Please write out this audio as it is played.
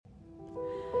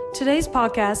Today's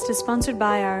podcast is sponsored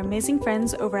by our amazing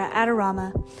friends over at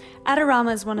Adorama.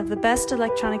 Adorama is one of the best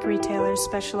electronic retailers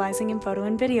specializing in photo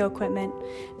and video equipment.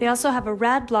 They also have a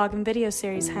rad blog and video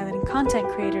series highlighting content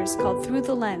creators called Through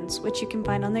the Lens, which you can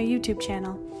find on their YouTube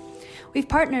channel. We've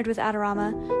partnered with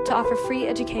Adorama to offer free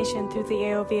education through the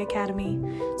AOV Academy.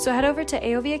 So head over to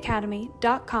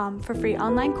aovacademy.com for free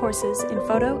online courses in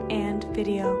photo and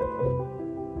video.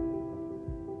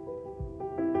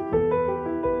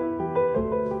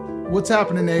 What's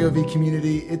happening, AOV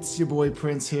community? It's your boy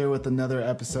Prince here with another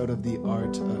episode of the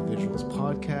Art of Visuals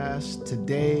podcast.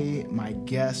 Today, my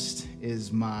guest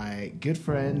is my good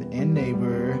friend and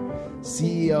neighbor,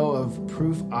 CEO of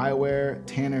Proof Eyewear,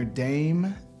 Tanner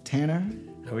Dame. Tanner,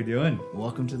 how we doing?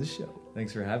 Welcome to the show.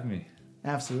 Thanks for having me.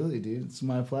 Absolutely, dude. It's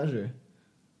my pleasure.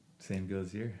 Same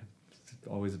goes here. It's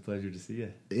always a pleasure to see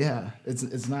you. Yeah,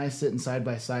 it's nice sitting side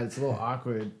by side. It's a little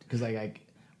awkward because like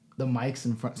the mic's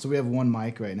in front. So we have one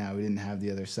mic right now. We didn't have the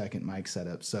other second mic set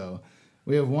up. So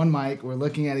we have one mic. We're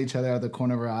looking at each other out of the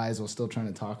corner of our eyes while still trying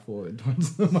to talk forward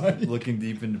towards the mic. Looking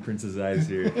deep into Prince's eyes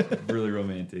here. Really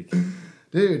romantic.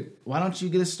 Dude, why don't you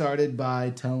get us started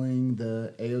by telling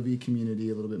the AOV community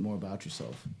a little bit more about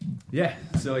yourself? Yeah,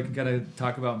 so I can kind of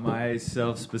talk about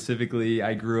myself specifically.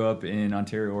 I grew up in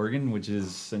Ontario, Oregon, which is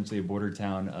essentially a border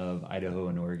town of Idaho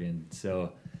and Oregon.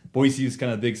 So Boise is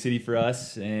kind of a big city for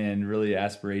us and really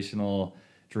aspirational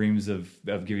dreams of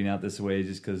giving out this away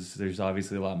just because there's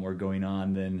obviously a lot more going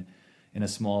on than in a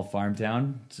small farm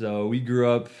town. So we grew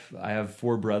up, I have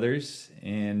 4 brothers,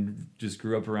 and just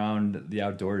grew up around the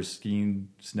outdoors, skiing,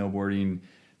 snowboarding,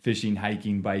 fishing,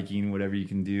 hiking, biking, whatever you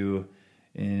can do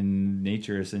in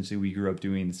nature, essentially we grew up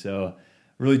doing. So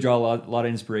really draw a lot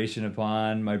of inspiration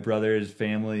upon my brother's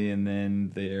family and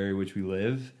then the area which we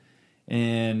live.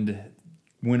 And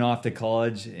went off to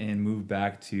college and moved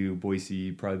back to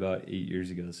Boise probably about 8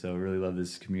 years ago. So I really love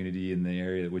this community and the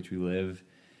area in which we live.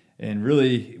 And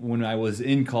really, when I was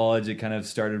in college, it kind of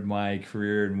started my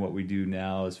career and what we do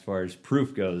now as far as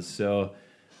Proof goes. So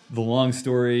the long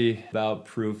story about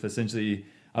Proof, essentially,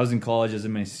 I was in college as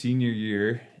in my senior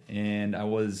year, and I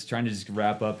was trying to just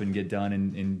wrap up and get done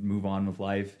and move on with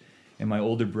life. And my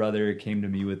older brother came to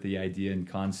me with the idea and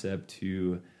concept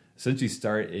to essentially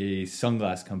start a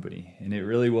sunglass company. And it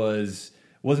really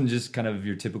wasn't just kind of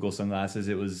your typical sunglasses.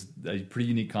 It was a pretty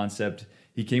unique concept.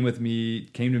 He came to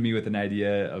me with an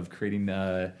idea of creating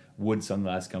a wood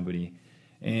sunglass company.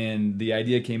 And the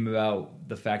idea came about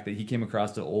the fact that he came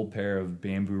across an old pair of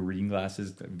bamboo reading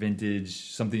glasses,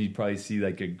 vintage, something you'd probably see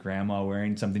like a grandma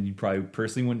wearing, something you probably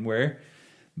personally wouldn't wear.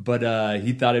 But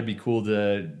he thought it'd be cool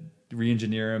to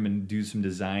re-engineer them and do some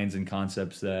designs and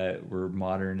concepts that were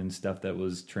modern and stuff that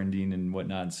was trending and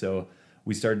whatnot. So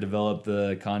we started to develop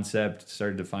the concept,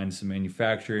 started to find some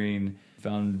manufacturing,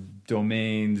 found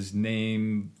domains,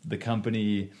 name the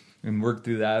company, and worked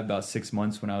through that about 6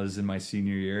 months when I was in my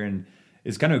senior year. And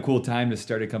it's kind of a cool time to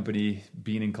start a company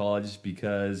being in college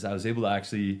because I was able to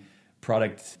actually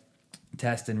product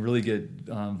test and really get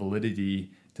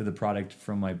validity to the product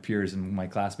from my peers and my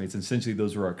classmates. And essentially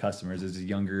those were our customers. As a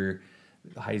younger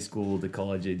high school to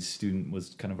college age student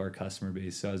was kind of our customer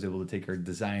base. So I was able to take our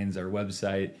designs, our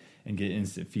website, and get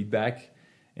instant feedback.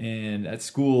 And at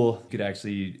school, you could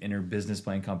actually enter business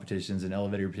plan competitions and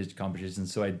elevator pitch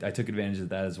competitions. So I took advantage of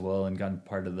that as well and got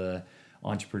part of the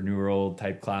entrepreneurial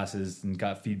type classes and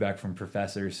got feedback from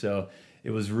professors. So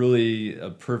it was really a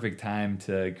perfect time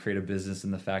to create a business,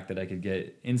 and the fact that I could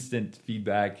get instant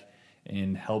feedback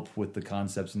and help with the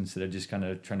concepts instead of just kind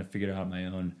of trying to figure it out on my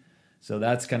own. So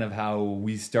that's kind of how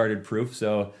we started Proof.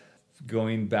 So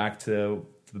going back to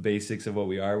the basics of what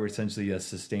we are, we're essentially a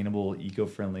sustainable,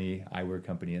 eco-friendly eyewear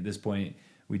company. At this point,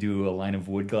 we do a line of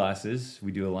wood glasses,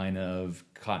 we do a line of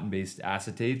cotton-based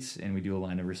acetates, and we do a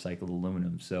line of recycled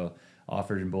aluminum. So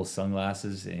offered in both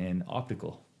sunglasses and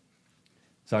optical.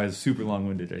 Sorry, I was super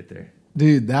long-winded right there.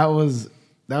 Dude, that was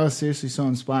seriously so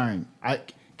inspiring.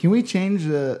 Can we change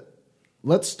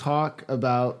let's talk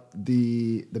about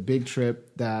the big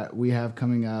trip that we have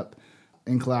coming up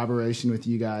in collaboration with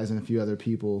you guys and a few other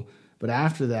people. But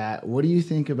after that, what do you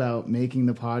think about making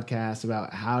the podcast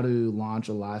about how to launch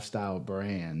a lifestyle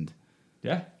brand?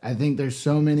 Yeah. I think there's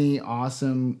so many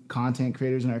awesome content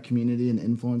creators in our community and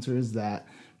influencers that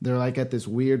they're like at this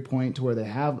weird point to where they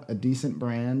have a decent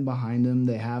brand behind them,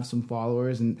 they have some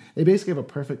followers, and they basically have a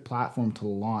perfect platform to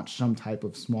launch some type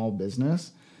of small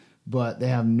business, but they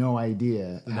have no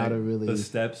idea how to really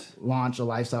launch a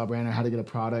lifestyle brand or how to get a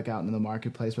product out into the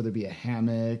marketplace, whether it be a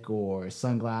hammock or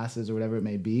sunglasses or whatever it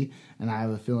may be. And I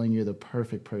have a feeling you're the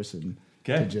perfect person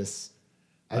to just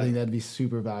I think that'd be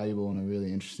super valuable and a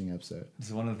really interesting episode.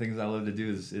 So one of the things I love to do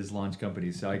is launch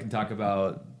companies. So I can talk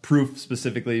about Proof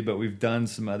specifically, but we've done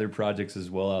some other projects as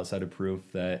well outside of Proof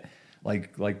that,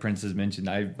 like Prince has mentioned,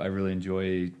 I really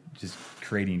enjoy just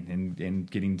creating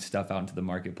and getting stuff out into the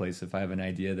marketplace. If I have an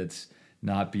idea that's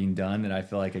not being done and I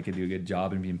feel like I could do a good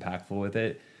job and be impactful with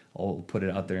it, I'll put it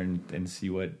out there and see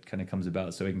what kind of comes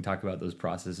about. So we can talk about those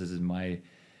processes and my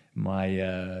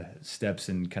steps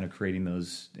in kind of creating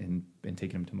those and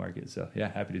taking them to market. So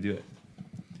yeah, happy to do it.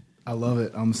 I love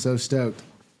it. I'm so stoked.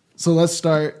 So let's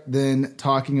start then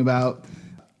talking about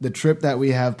the trip that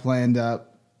we have planned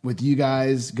up with you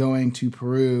guys going to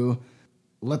Peru.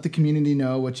 Let the community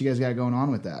know what you guys got going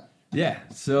on with that. Yeah.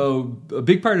 So a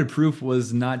big part of Proof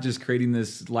was not just creating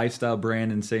this lifestyle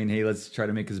brand and saying, hey, let's try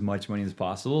to make as much money as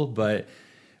possible. But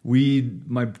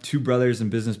my two brothers and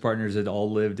business partners had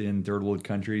all lived in third world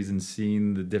countries and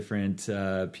seen the different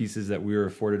pieces that we were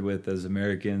afforded with as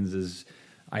Americans, as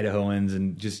Idahoans,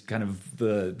 and just kind of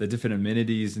the different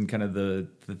amenities and kind of the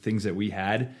things that we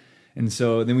had. And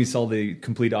so then we saw the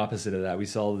complete opposite of that. We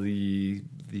saw the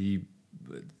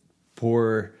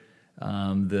poor,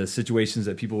 the situations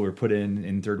that people were put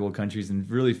in third world countries, and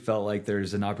really felt like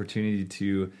there's an opportunity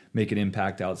to make an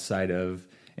impact outside of,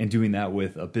 and doing that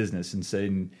with a business and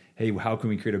saying, hey, how can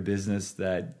we create a business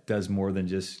that does more than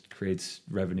just creates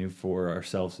revenue for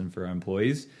ourselves and for our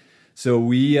employees? So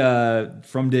we,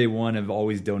 from day one, have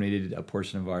always donated a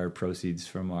portion of our proceeds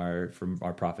from our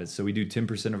profits. So we do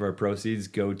 10% of our proceeds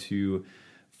go to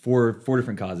four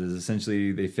different causes.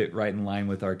 Essentially, they fit right in line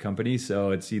with our company.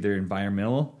 So it's either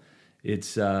environmental,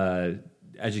 it's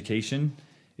education,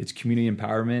 it's community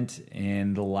empowerment,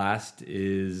 and the last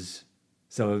is,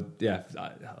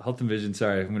 health and vision.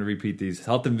 Sorry, I'm going to repeat these.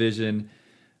 Health and vision,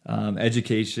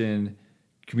 education,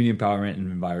 community empowerment, and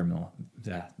environmental.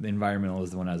 Yeah, the environmental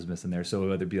is the one I was missing there. So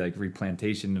whether it be like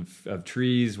replantation of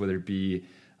trees, whether it be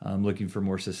looking for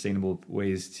more sustainable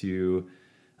ways to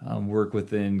work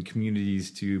within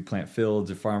communities to plant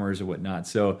fields or farmers or whatnot.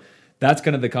 So that's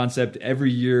kind of the concept.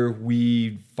 Every year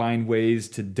we find ways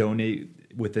to donate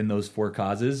within those four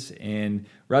causes. And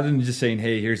rather than just saying,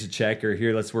 hey, here's a check, or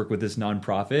here, let's work with this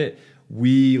nonprofit,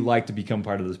 we like to become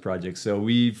part of those projects. So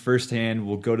we firsthand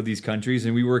will go to these countries,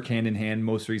 and we work hand in hand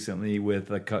most recently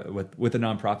with a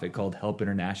nonprofit called Help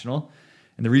International.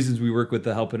 And the reasons we work with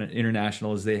the Help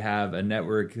International is they have a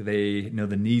network. They know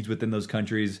the needs within those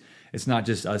countries. It's not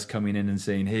just us coming in and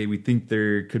saying, hey, we think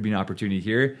there could be an opportunity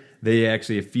here. They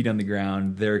actually have feet on the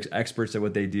ground. They're experts at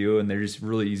what they do, and they're just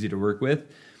really easy to work with.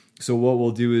 So what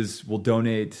we'll do is we'll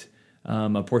donate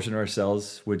a portion of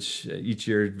ourselves, which each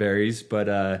year varies.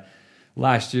 But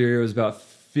last year it was about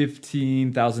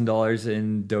 $15,000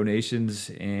 in donations,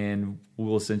 and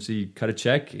we'll essentially cut a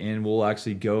check, and we'll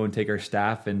actually go and take our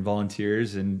staff and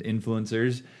volunteers and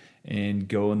influencers and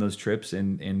go on those trips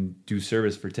and do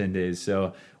service for 10 days.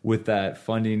 So with that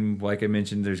funding, like I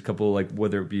mentioned, there's a couple, like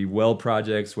whether it be well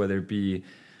projects, whether it be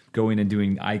going and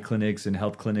doing eye clinics and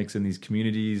health clinics in these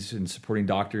communities and supporting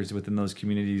doctors within those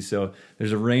communities. So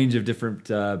there's a range of different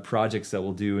projects that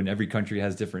we'll do, and every country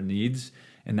has different needs.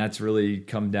 And that's really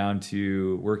come down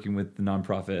to working with the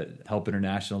nonprofit Help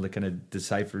International to kind of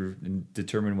decipher and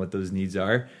determine what those needs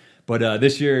are. But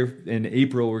this year in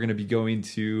April, we're going to be going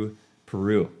to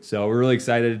Peru. So we're really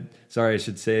excited. Sorry, I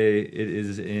should say it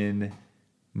is in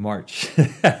March.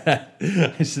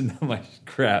 I should know my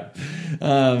crap.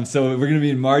 So we're going to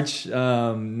be in March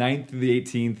 9th through the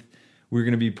 18th. We're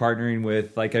going to be partnering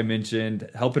with, like I mentioned,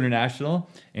 Help International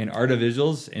and Art of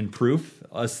Visuals and Proof.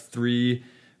 Us three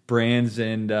brands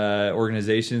and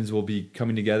organizations will be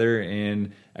coming together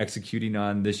and executing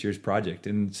on this year's project.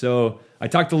 And so I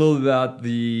talked a little bit about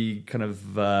the kind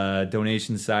of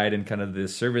donation side and kind of the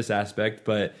service aspect,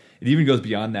 but it even goes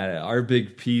beyond that. Our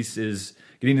big piece is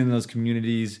getting in those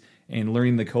communities and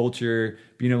learning the culture,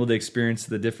 being able to experience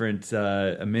the different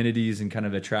amenities and kind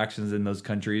of attractions in those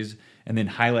countries, and then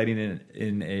highlighting it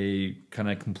in a kind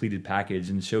of completed package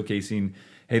and showcasing,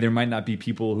 hey, there might not be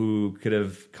people who could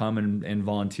have come and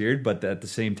volunteered, but at the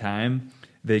same time,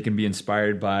 they can be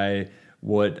inspired by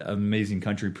what amazing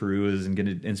country Peru is and get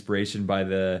inspiration by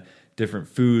the different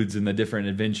foods and the different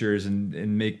adventures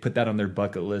and put that on their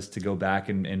bucket list to go back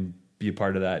and be a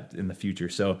part of that in the future.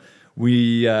 So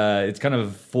we it's kind of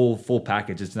a full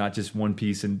package. It's not just one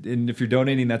piece. And if you're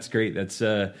donating, that's great. That's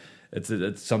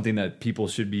it's something that people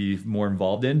should be more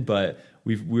involved in. But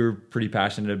we're pretty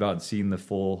passionate about seeing the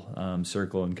full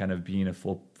circle and kind of being a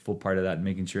full part of that and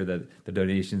making sure that the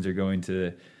donations are going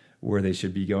to where they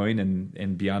should be going.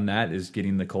 And beyond that is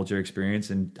getting the culture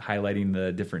experience and highlighting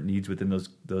the different needs within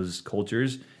those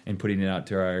cultures and putting it out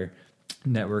to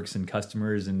networks and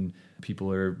customers and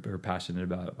people are passionate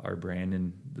about our brand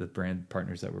and the brand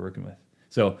partners that we're working with.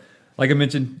 So like I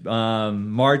mentioned,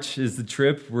 March is the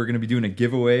trip. We're going to be doing a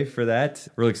giveaway for that.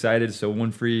 We're really excited. So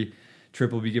one free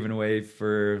trip will be given away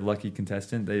for lucky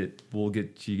contestant. We'll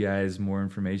get you guys more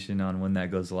information on when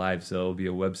that goes live. So it'll be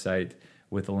a website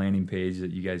with a landing page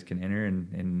that you guys can enter,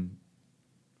 and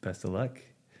best of luck.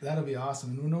 That'll be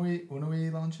awesome. And when are we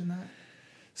launching that?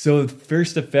 So the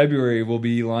 1st of February, we'll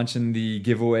be launching the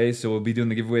giveaway. So we'll be doing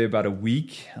the giveaway about a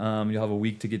week. You'll have a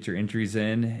week to get your entries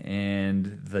in.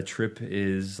 And the trip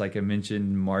is, like I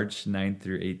mentioned, March 9th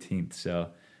through 18th. So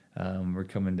we're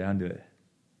coming down to it.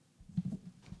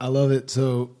 I love it.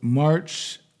 So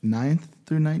March 9th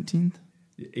through 19th?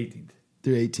 18th.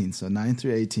 Through 18th. So 9th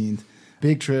through 18th.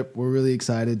 Big trip. We're really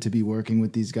excited to be working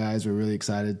with these guys. We're really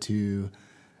excited to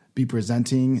be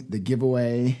presenting the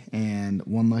giveaway, and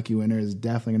one lucky winner is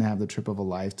definitely going to have the trip of a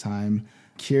lifetime.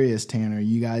 Curious, Tanner,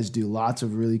 you guys do lots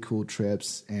of really cool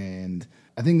trips, and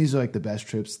I think these are like the best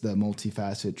trips, the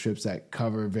multifaceted trips that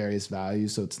cover various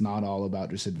values. So it's not all about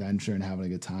just adventure and having a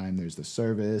good time. There's the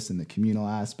service and the communal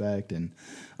aspect and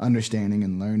understanding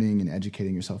and learning and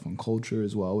educating yourself on culture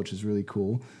as well, which is really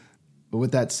cool. But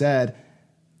with that said,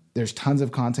 there's tons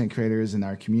of content creators in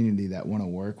our community that want to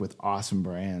work with awesome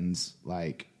brands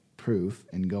like Proof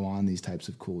and go on these types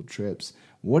of cool trips.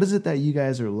 What is it that you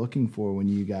guys are looking for when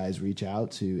you guys reach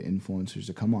out to influencers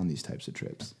to come on these types of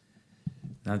trips?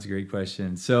 That's a great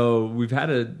question. So we've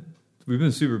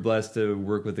been super blessed to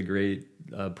work with a great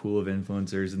pool of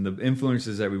influencers, and the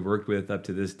influencers that we've worked with up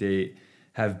to this date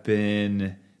have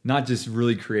been not just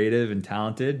really creative and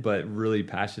talented, but really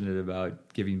passionate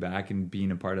about giving back and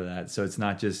being a part of that. So it's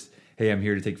not just, hey, I'm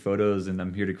here to take photos and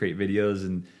I'm here to create videos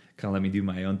and kind of let me do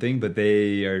my own thing, but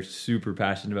they are super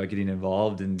passionate about getting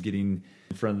involved and getting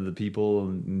in front of the people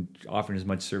and offering as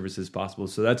much service as possible.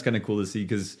 So that's kind of cool to see,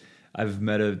 because I've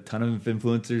met a ton of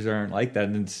influencers aren't like that,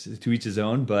 and it's to each his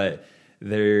own, but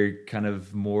they're kind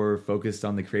of more focused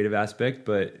on the creative aspect.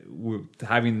 But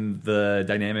having the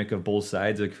dynamic of both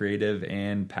sides, of creative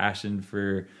and passion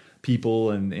for people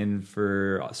and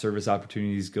for service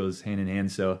opportunities, goes hand in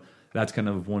hand. So that's kind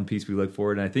of one piece we look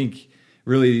forward. And I think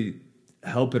really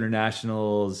Help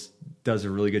Internationals does a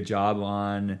really good job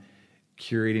on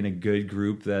curating a good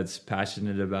group that's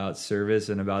passionate about service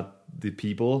and about the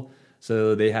people.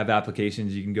 So they have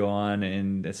applications you can go on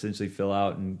and essentially fill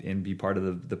out and be part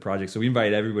of the project. So we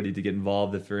invite everybody to get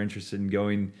involved if they're interested in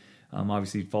going.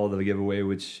 Obviously follow the giveaway,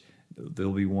 which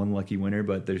there'll be one lucky winner,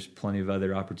 but there's plenty of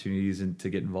other opportunities to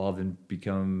get involved and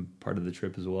become part of the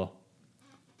trip as well.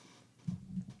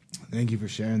 Thank you for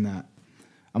sharing that.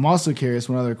 I'm also curious,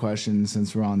 one other question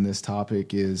since we're on this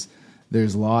topic is,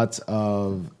 there's lots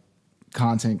of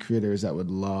content creators that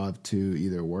would love to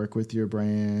either work with your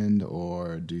brand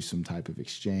or do some type of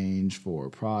exchange for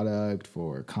product,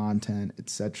 for content,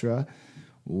 etc.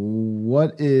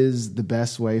 What is the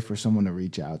best way for someone to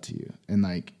reach out to you? And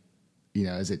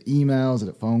is it email? Is it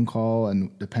a phone call?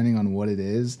 And depending on what it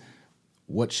is,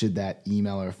 what should that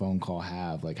email or phone call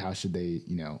have? Like, how should they,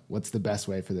 what's the best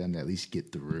way for them to at least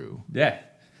get through? Yeah.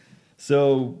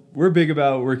 So we're big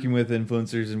about working with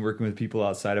influencers and working with people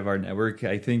outside of our network.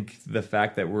 I think the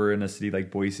fact that we're in a city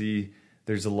like Boise,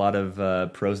 there's a lot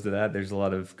of pros to that. There's a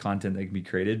lot of content that can be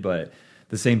created, but at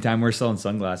the same time, we're selling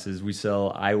sunglasses. We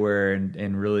sell eyewear,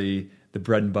 and really the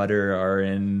bread and butter are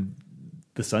in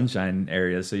the sunshine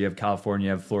area. So you have California,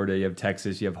 you have Florida, you have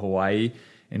Texas, you have Hawaii,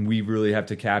 and we really have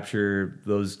to capture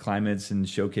those climates and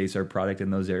showcase our product in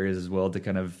those areas as well to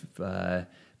kind of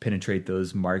penetrate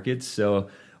those markets. So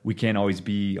we can't always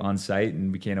be on site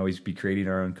and we can't always be creating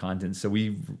our own content. So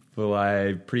we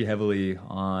rely pretty heavily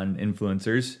on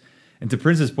influencers. And to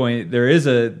Prince's point, there is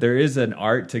an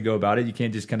art to go about it. You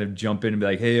can't just kind of jump in and be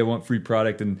like, hey, I want free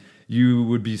product. And you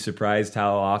would be surprised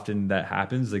how often that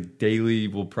happens. Like daily,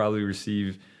 we'll probably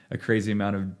receive a crazy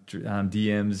amount of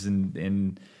DMs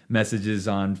and messages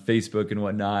on Facebook and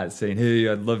whatnot saying, hey,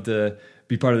 I'd love to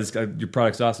be part of this. Your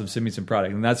product's awesome. Send me some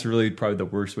product. And that's really probably the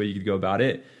worst way you could go about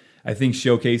it. I think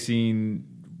showcasing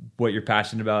what you're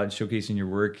passionate about and showcasing your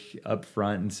work up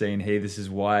front and saying, hey, this is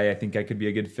why I think I could be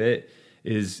a good fit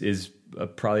is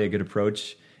probably a good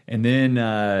approach. And then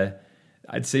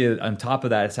I'd say on top of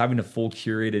that, it's having a full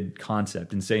curated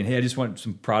concept and saying, hey, I just want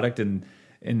some product.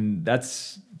 And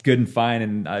that's good and fine,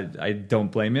 and I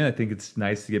don't blame you. I think it's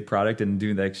nice to get product and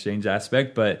do the exchange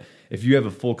aspect, but if you have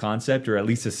a full concept or at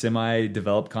least a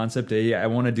semi-developed concept, hey, I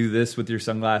want to do this with your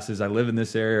sunglasses, I live in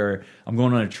this area, or I'm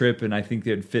going on a trip and I think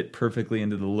they'd fit perfectly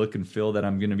into the look and feel that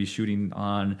I'm going to be shooting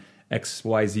on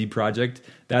XYZ project,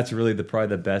 that's really probably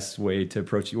the best way to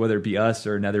approach it, whether it be us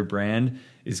or another brand,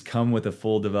 is come with a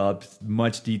full developed,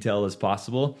 much detail as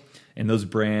possible. And those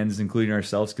brands, including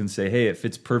ourselves, can say, hey, it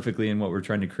fits perfectly in what we're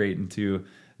trying to create into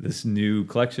this new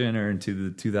collection or into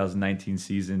the 2019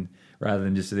 season, rather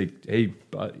than just say, hey,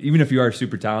 even if you are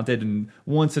super talented, and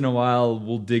once in a while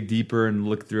we'll dig deeper and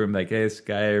look through them like, hey, this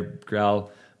guy or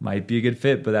gal might be a good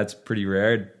fit, but that's pretty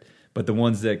rare. But the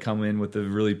ones that come in with a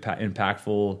really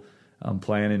impactful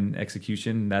plan and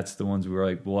execution, that's the ones where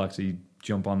like we'll actually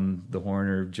jump on the horn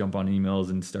or jump on emails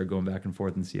and start going back and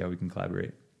forth and see how we can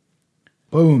collaborate.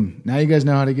 Boom. Now you guys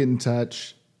know how to get in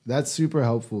touch. That's super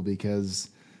helpful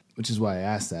which is why I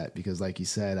asked that, because like you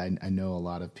said, I know a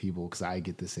lot of people because I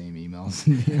get the same emails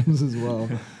and DMs as well.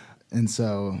 And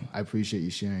so I appreciate you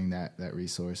sharing that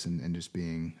resource and just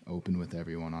being open with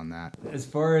everyone on that. As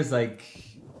far as like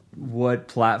what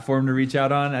platform to reach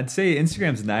out on, I'd say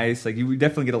Instagram's nice. Like you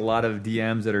definitely get a lot of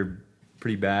DMs that are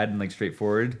pretty bad and like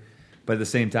straightforward. But at the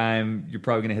same time, you're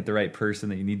probably going to hit the right person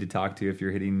that you need to talk to if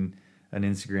you're hitting an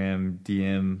Instagram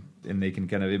DM, and they can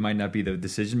it might not be the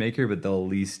decision maker, but they'll at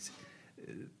least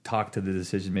talk to the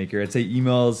decision maker. I'd say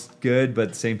email's good, but at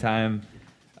the same time,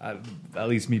 at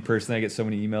least me personally, I get so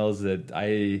many emails that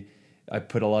I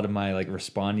put a lot of my like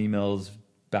respond emails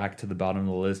back to the bottom of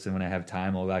the list, and when I have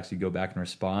time, I'll actually go back and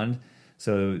respond.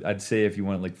 So I'd say if you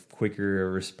want like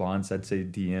quicker response, I'd say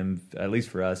DM, at least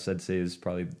for us, I'd say is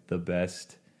probably the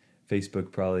best.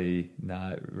 Facebook probably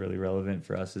not really relevant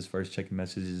for us as far as checking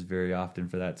messages very often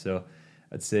for that. So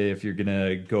I'd say if you're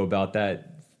gonna go about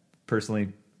that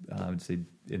personally, I'd say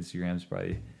Instagram's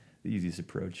probably the easiest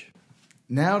approach.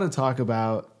 Now to talk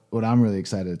about what I'm really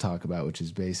excited to talk about, which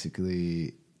is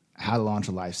basically how to launch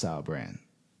a lifestyle brand.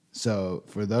 So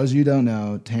for those of you who don't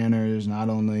know, Tanner's not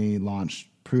only launched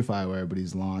Proof Eyewear, but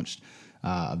he's launched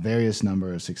a various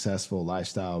number of successful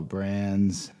lifestyle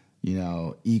brands,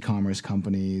 e-commerce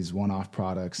companies, one-off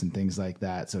products, and things like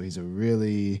that. So he's a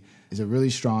really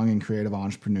strong and creative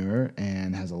entrepreneur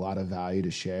and has a lot of value to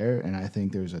share. And I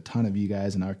think there's a ton of you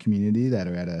guys in our community that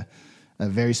are at a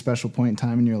very special point in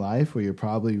time in your life where you're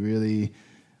probably really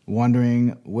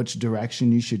wondering which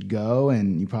direction you should go,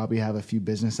 and you probably have a few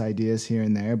business ideas here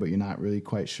and there, but you're not really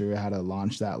quite sure how to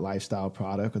launch that lifestyle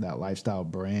product or that lifestyle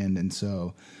brand. And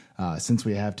so since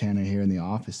we have Tanner here in the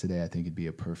office today, I think it'd be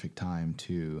a perfect time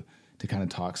to kind of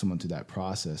talk someone through that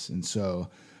process. And so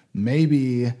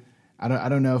maybe, I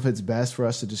don't know if it's best for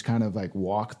us to just kind of like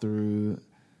walk through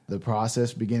the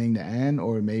process beginning to end,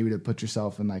 or maybe to put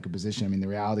yourself in like a position. I mean, the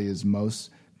reality is most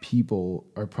people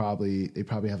they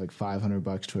probably have like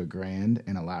 $500 to $1,000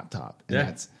 and a laptop.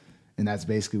 And that's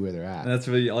basically where they're at. And that's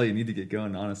really all you need to get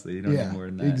going, honestly. You don't need more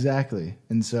than that. Exactly.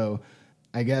 And so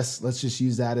I guess let's just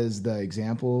use that as the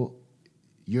example.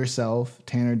 Yourself,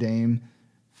 Tanner Dame,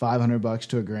 $500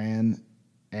 to $1,000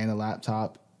 and a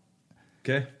laptop.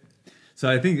 Okay. So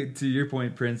I think to your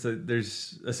point, Prince,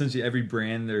 there's essentially every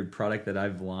brand or product that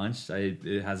I've launched,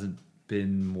 it hasn't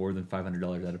been more than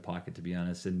 $500 out of pocket, to be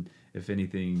honest. And if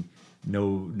anything,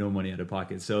 no money out of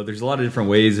pocket. So there's a lot of different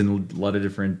ways and a lot of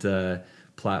different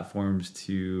platforms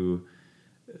to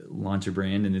launch a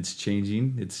brand, and it's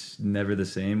changing. It's never the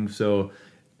same. So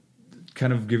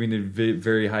kind of giving a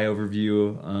very high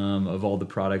overview of all the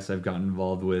products I've gotten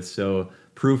involved with. So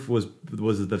Proof was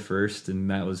the first, and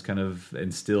that was kind of,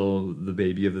 and still the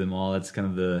baby of them all. That's kind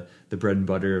of the bread and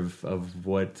butter of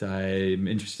what I'm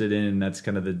interested in. And that's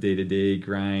kind of the day-to-day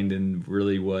grind and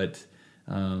really what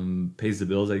pays the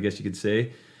bills, I guess you could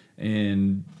say.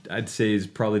 And I'd say is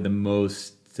probably the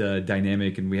most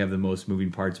dynamic, and we have the most moving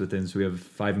parts within. So we have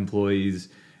 5 employees.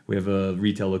 We have a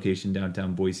retail location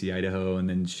downtown Boise, Idaho, and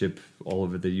then ship all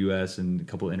over the U.S. and a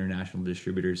couple of international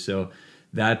distributors. So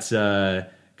that's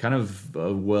kind of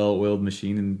a well-oiled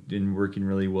machine and working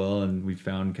really well, and we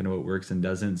found kind of what works and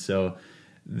doesn't. So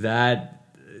that,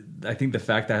 I think the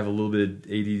fact that I have a little bit of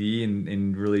ADD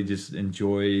and really just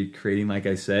enjoy creating, like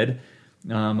I said,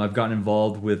 I've gotten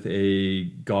involved with a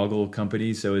goggle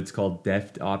company, so it's called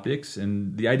Deft Optics.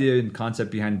 And the idea and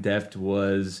concept behind Deft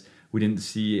was we didn't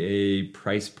see a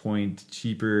price point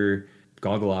cheaper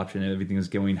goggle option. Everything is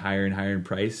going higher and higher in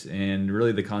price. And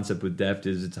really the concept with Deft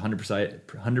is it's 100%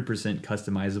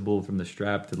 customizable from the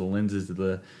strap to the lenses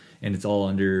and it's all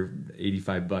under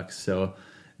 $85. So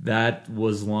that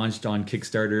was launched on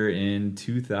Kickstarter in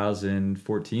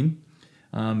 2014.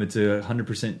 It's a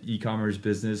 100% e-commerce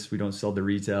business. We don't sell to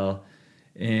retail.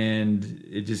 And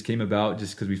it just came about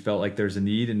just because we felt like there's a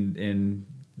need, and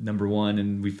number one,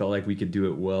 and we felt like we could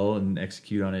do it well and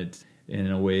execute on it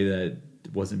in a way that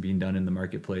wasn't being done in the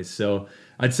marketplace. So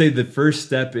I'd say the first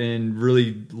step in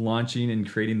really launching and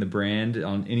creating the brand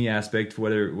on any aspect,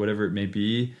 whatever it may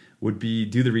be, would be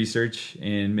do the research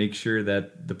and make sure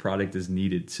that the product is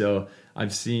needed. So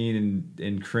I've seen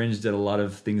and cringed at a lot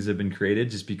of things that have been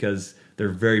created just because they're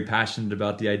very passionate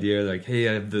about the idea. They're like, hey,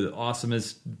 I have the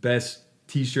awesomest, best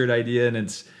t-shirt idea and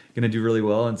it's going to do really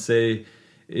well, and say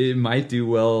it might do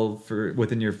well for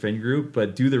within your friend group,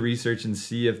 but do the research and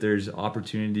see if there's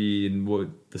opportunity in what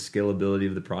the scalability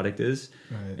of the product is.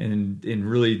 Right. And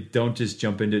really don't just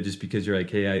jump into it just because you're like,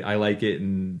 hey, I like it,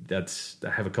 and I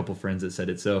have a couple friends that said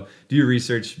it. So do your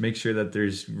research, make sure that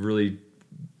there's really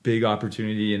big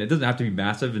opportunity, and it doesn't have to be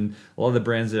massive. And a lot of the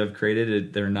brands that I've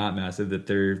created, they're not massive, that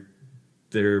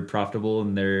they're profitable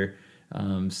and they're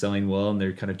selling well and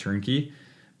they're kind of turnkey.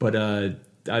 But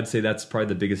I'd say that's probably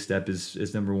the biggest step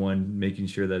is number one, making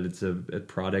sure that it's a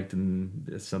product and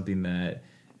it's something that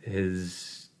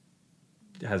has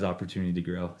opportunity to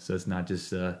grow. So it's not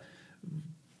just a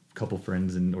couple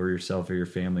friends or yourself or your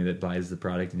family that buys the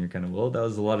product and you're kind of, well, that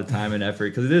was a lot of time and effort,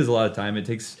 because it is a lot of time. It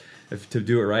takes, to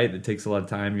do it right, it takes a lot of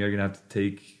time. You're going to have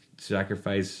to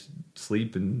sacrifice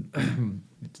sleep and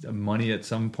money at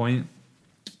some point.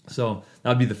 So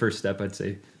that'd be the first step, I'd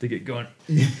say, to get going.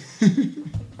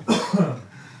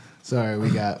 Sorry,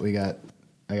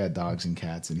 I got dogs and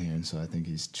cats in here, and so I think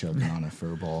he's choking on a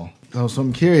fur ball. Oh, so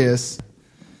I'm curious.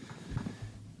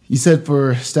 You said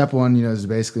for step one, is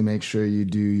basically make sure you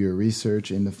do your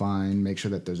research and make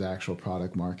sure that there's actual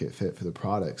product market fit for the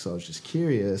product. So I was just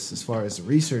curious, as far as the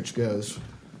research goes,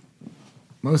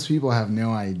 most people have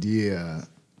no idea,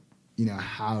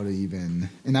 how to even,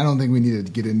 and I don't think we need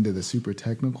to get into the super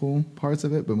technical parts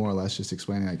of it, but more or less just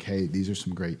explaining like, hey, these are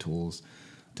some great tools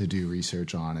to do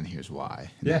research on, and here's why,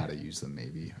 and how to use them,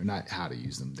 maybe, or not how to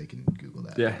use them. They can Google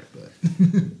that. Yeah. Part,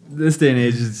 but this day and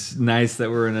age, it's nice that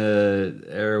we're in an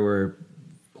era where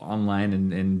online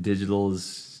and digital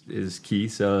is key.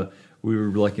 So we were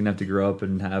lucky enough to grow up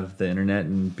and have the internet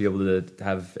and be able to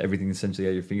have everything essentially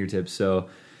at your fingertips. So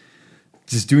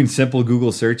just doing simple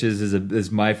Google searches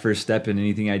is my first step in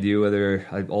anything I do. Whether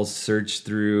I'll search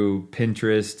through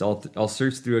Pinterest, I'll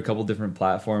search through a couple different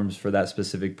platforms for that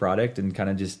specific product and kind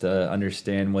of just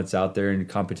understand what's out there in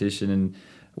competition and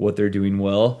what they're doing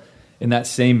well. In that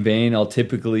same vein, I'll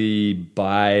typically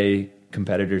buy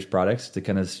competitors' products to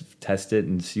kind of test it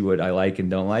and see what I like and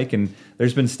don't like. And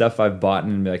there's been stuff I've bought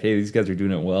and be like, hey, these guys are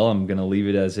doing it well. I'm going to leave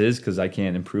it as is because I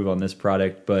can't improve on this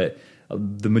product. But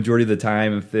the majority of the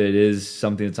time, if it is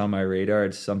something that's on my radar,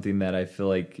 it's something that I feel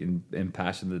like am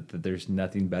passionate that there's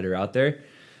nothing better out there.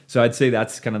 So I'd say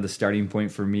that's kind of the starting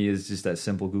point for me, is just that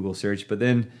simple Google search. But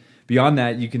then beyond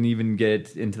that, you can even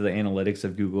get into the analytics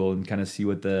of Google and kind of see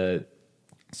what the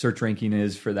search ranking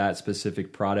is for that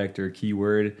specific product or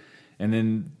keyword. And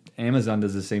then Amazon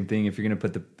does the same thing. If you're going to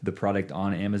put the product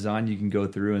on Amazon, you can go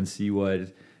through and see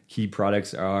what key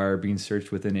products are being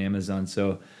searched within Amazon.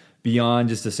 So beyond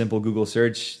just a simple Google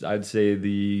search, I'd say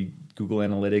the Google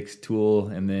Analytics tool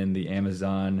and then the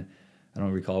Amazon, I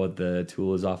don't recall what the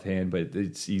tool is offhand, but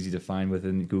it's easy to find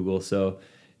within Google. So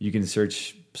you can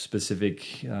search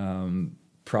specific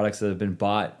products that have been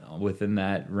bought within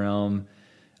that realm.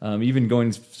 Even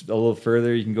going a little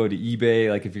further, you can go to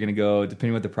eBay. Like if you're going to go,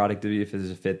 depending what the product is, if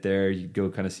there's a fit there, you go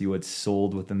kind of see what's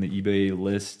sold within the eBay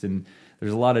list. And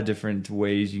there's a lot of different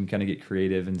ways you can kind of get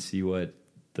creative and see what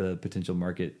the potential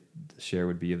market share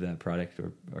would be of that product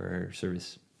or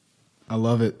service. I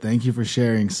love it. Thank you for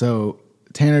sharing. So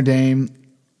Tanner Dame,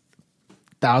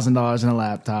 $1,000 in a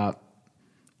laptop.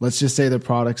 Let's just say the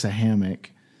product's a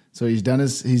hammock. So he's done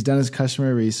his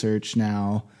customer research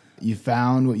now. You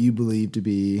found what you believe to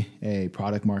be a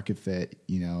product market fit.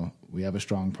 We have a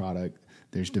strong product.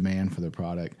 There's demand for the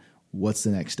product. What's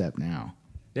the next step now?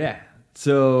 Yeah.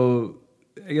 So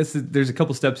I guess there's a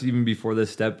couple steps even before this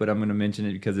step, but I'm going to mention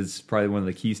it because it's probably one of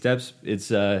the key steps.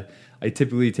 It's I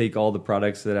typically take all the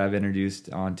products that I've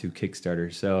introduced onto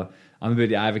Kickstarter. So I'm a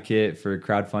big advocate for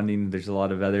crowdfunding. There's a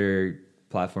lot of other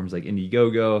platforms like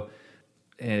Indiegogo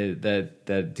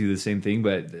that do the same thing,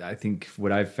 but I think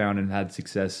what I've found and had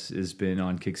success has been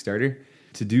on Kickstarter.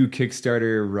 To do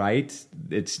Kickstarter right,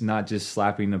 it's not just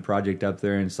slapping the project up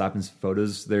there and slapping some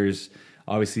photos. There's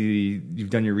obviously, you've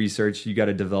done your research. You got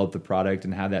to develop the product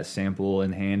and have that sample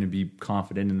in hand and be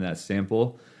confident in that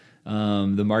sample.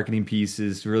 The marketing piece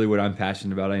is really what I'm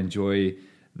passionate about. I enjoy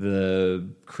the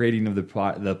creating of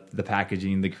the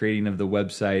packaging, the creating of the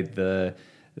website,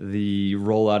 the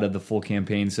rollout of the full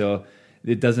campaign. So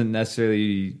it doesn't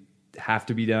necessarily have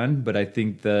to be done, but I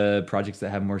think the projects that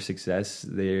have more success,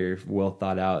 they're well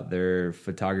thought out. Their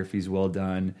photography is well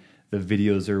done. The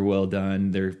videos are well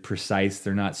done. They're precise.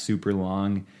 They're not super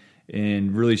long,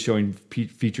 and really showing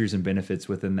features and benefits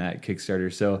within that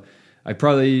Kickstarter. So I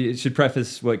probably should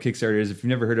preface what Kickstarter is. If you've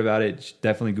never heard about it,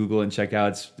 definitely Google it and check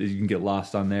out. You can get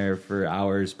lost on there for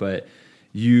hours, but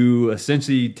you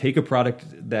essentially take a product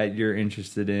that you're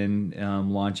interested in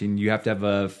launching. You have to have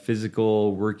a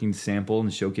physical working sample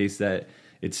and showcase that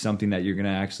it's something that you're going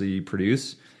to actually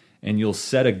produce. And you'll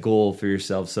set a goal for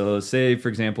yourself. So say, for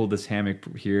example, this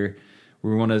hammock here,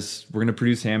 we're going to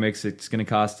produce hammocks. It's going to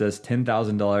cost us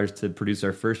 $10,000 to produce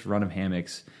our first run of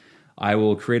hammocks. I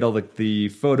will create all the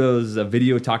photos, a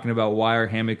video talking about why our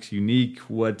hammock's unique,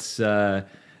 what's the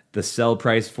sell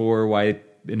price for, why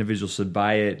individuals should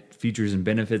buy it, features and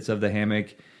benefits of the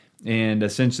hammock. And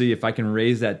essentially, if I can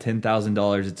raise that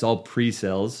 $10,000, it's all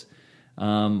pre-sales.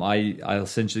 I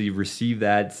essentially receive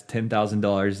that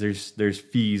 $10,000. There's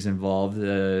fees involved.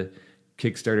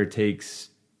 Kickstarter takes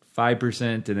 5%,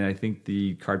 and then I think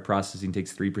the card processing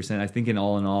takes 3%. I think in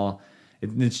all,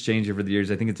 it's changed over the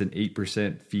years. I think it's an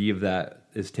 8% fee of that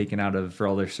is taken out of for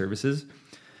all their services.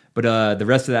 But the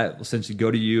rest of that will essentially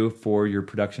go to you for your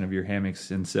production of your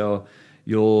hammocks. And so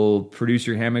you'll produce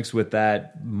your hammocks with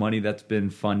that money that's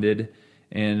been funded.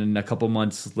 And a couple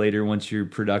months later, once your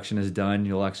production is done,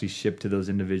 you'll actually ship to those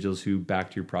individuals who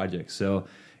backed your project. So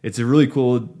it's a really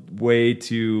cool way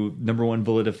to, number one,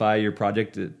 validify your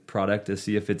product to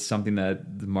see if it's something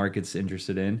that the market's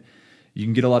interested in. You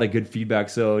can get a lot of good feedback.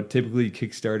 So typically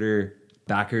Kickstarter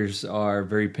backers are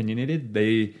very opinionated.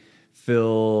 They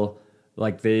feel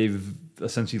like they've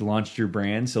essentially launched your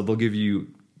brand. So they'll give you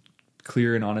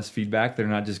clear and honest feedback. They're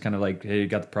not just kind of like, hey, you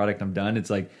got the product, I'm done. It's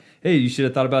like, hey, you should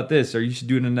have thought about this, or you should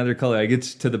do it in another color. It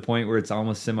gets to the point where it's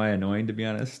almost semi-annoying, to be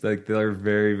honest. Like, they're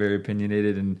very, very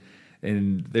opinionated,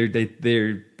 and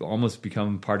they're almost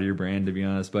become part of your brand, to be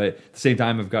honest. But at the same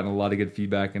time, I've gotten a lot of good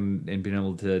feedback and been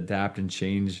able to adapt and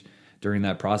change during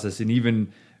that process. And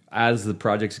even as the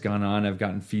project's gone on, I've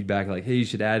gotten feedback like, hey, you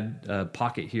should add a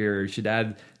pocket here, or you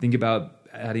should think about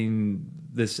adding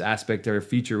this aspect or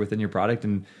feature within your product.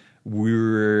 And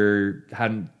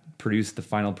hadn't produced the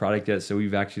final product yet, so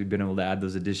we've actually been able to add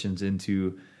those additions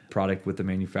into product with the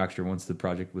manufacturer once the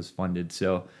project was funded.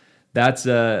 So that's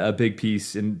a big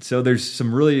piece. And so there's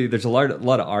a lot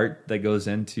of art that goes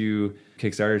into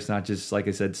Kickstarter. It's not just, like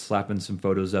I said, slapping some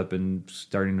photos up and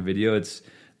starting a video. It's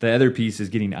the other piece is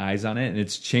getting eyes on it, and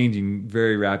it's changing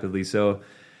very rapidly. So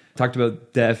talked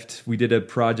about Deft. We did a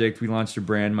project. We launched a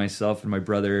brand, myself and my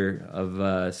brother, of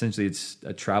essentially it's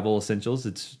a travel essentials.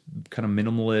 It's kind of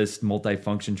minimalist,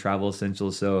 multifunction travel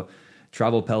essentials. So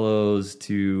travel pillows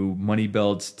to money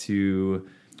belts to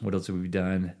what else have we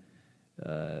done?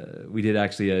 We did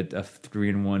actually a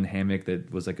 3-in-1 hammock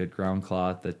that was like a ground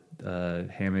cloth, a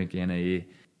hammock and a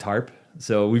tarp.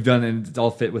 So we've done, and it's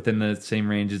all fit within the same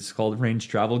range. It's called Range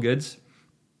Travel Goods.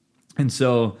 And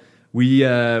so we,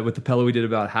 with the pillow, we did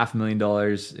about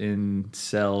 $500,000 in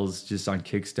sales just on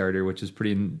Kickstarter, which is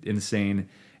pretty insane.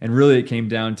 And really it came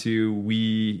down to,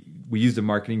 we used a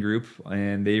marketing group,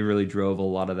 and they really drove a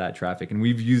lot of that traffic. And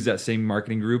we've used that same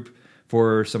marketing group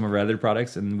for some of our other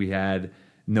products, and we had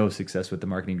no success with the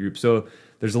marketing group. So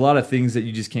there's a lot of things that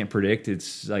you just can't predict.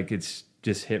 It's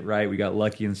just hit right. We got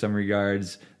lucky in some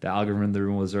regards. The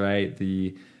algorithm was right.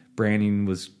 The branding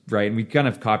was right. And we kind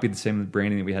of copied the same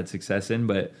branding that we had success in,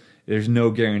 but there's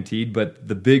no guaranteed. But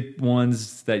the big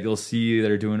ones that you'll see that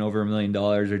are doing over $1 million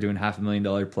or doing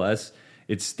 $500,000 plus,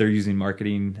 they're using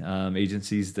marketing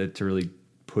agencies to really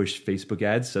push Facebook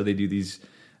ads. So they do these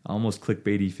almost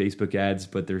clickbaity Facebook ads,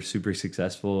 but they're super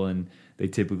successful, and they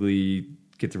typically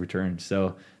get the return.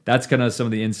 So that's kind of some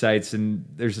of the insights, and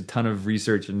there's a ton of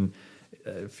research, and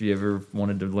if you ever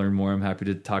wanted to learn more, I'm happy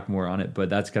to talk more on it.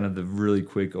 But that's kind of the really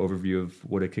quick overview of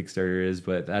what a Kickstarter is.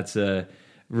 But that's a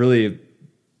really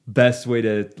best way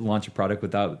to launch a product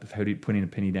without putting a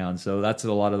penny down. So that's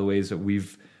a lot of the ways that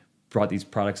we've brought these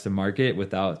products to market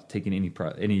without taking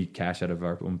any cash out of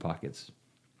our own pockets.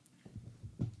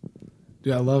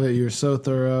 Dude, I love it. You're so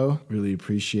thorough. Really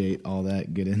appreciate all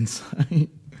that good insight.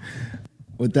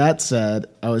 With that said,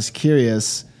 I was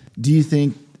curious, do you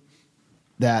think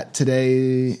that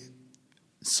today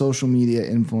social media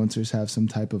influencers have some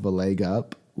type of a leg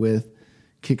up with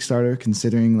Kickstarter,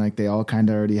 considering like they all kind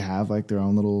of already have like their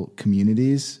own little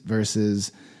communities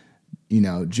versus,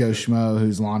 Joe Schmo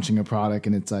who's launching a product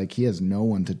and it's like he has no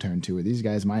one to turn to. These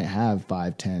guys might have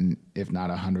 5, 10, if not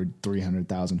 100,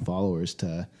 300,000 followers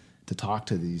to talk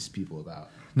to these people about.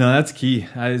 No, that's key.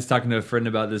 I was talking to a friend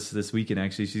about this weekend.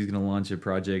 Actually, she's going to launch a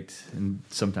project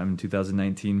sometime in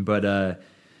 2019. But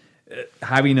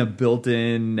having a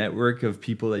built-in network of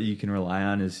people that you can rely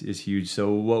on is huge.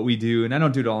 So what we do, and I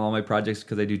don't do it on all my projects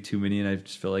because I do too many and I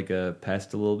just feel like a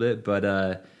pest a little bit,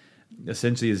 but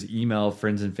essentially is email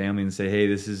friends and family and say, hey,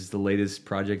 this is the latest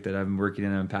project that I'm working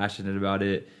on. I'm passionate about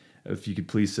it. If you could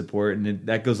please support. And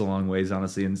that goes a long ways,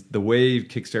 honestly. And the way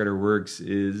Kickstarter works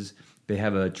is they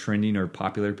have a trending or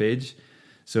popular page.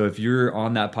 So if you're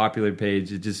on that popular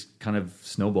page, it just kind of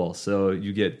snowballs. So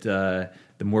you get the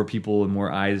more people and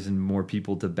more eyes and more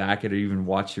people to back it or even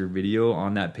watch your video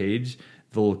on that page,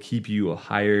 they'll keep you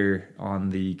higher on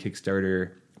the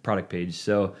Kickstarter product page.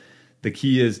 So the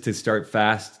key is to start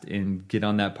fast and get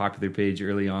on that popular page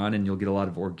early on, and you'll get a lot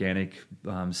of organic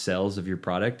sales of your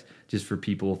product just for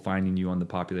people finding you on the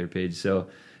popular page. So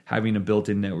having a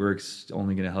built-in network's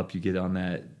only going to help you get on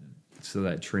that, so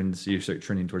that trends, you start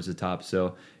trending towards the top.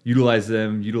 So utilize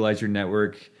them, utilize your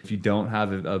network. If you don't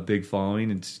have a big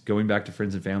following, it's going back to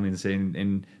friends and family and saying,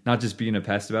 and not just being a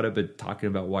pest about it, but talking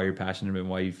about why you're passionate about it and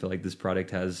why you feel like this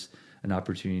product has an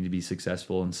opportunity to be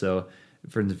successful. And so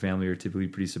friends and family are typically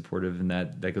pretty supportive, and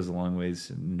that goes a long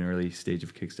ways in an early stage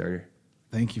of Kickstarter.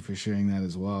 Thank you for sharing that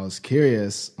as well. I was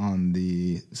curious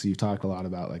so you've talked a lot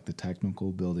about like the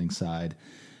technical building side.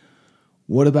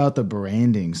 What about the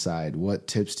branding side? What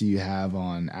tips do you have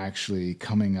on actually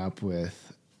coming up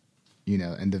with,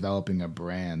 and developing a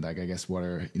brand? Like, I guess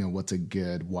what's a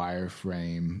good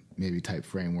wireframe, maybe type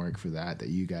framework for that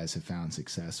you guys have found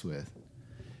success with?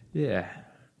 Yeah.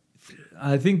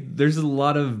 I think there's a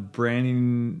lot of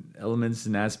branding elements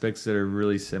and aspects that are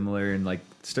really similar, and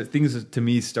things to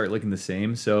me start looking the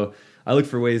same. So I look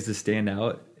for ways to stand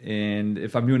out. And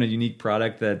if I'm doing a unique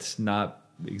product that's not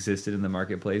existed in the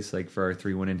marketplace, like for our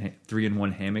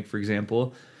 3-in-1 hammock, for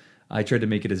example, I tried to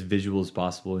make it as visual as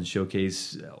possible and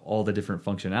showcase all the different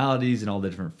functionalities and all the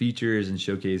different features, and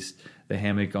showcase the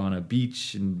hammock on a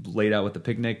beach and laid out with a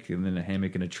picnic, and then a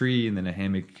hammock in a tree, and then a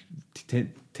hammock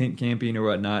tent camping or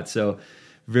whatnot. So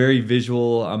very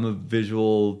visual. I'm a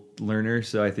visual learner,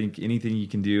 so I think anything you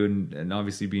can do, and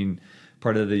obviously being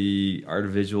part of the Art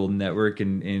of Visual network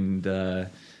and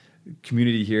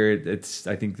community here,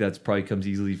 I think that's probably comes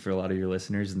easily for a lot of your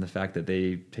listeners, and the fact that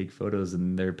they take photos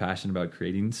and they're passionate about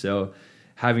creating. So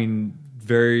having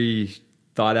very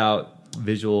thought out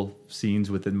visual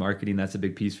scenes within marketing, that's a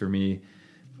big piece for me.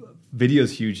 Video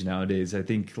is huge nowadays. I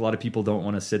think a lot of people don't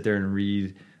want to sit there and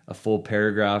read a full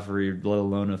paragraph or let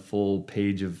alone a full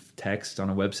page of text on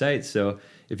a website. So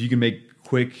if you can make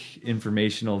quick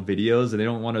informational videos, and they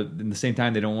don't want to, in the same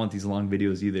time, they don't want these long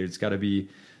videos either. It's got to be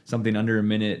something under a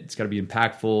minute. It's got to be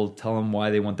impactful. Tell them why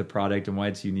they want the product and why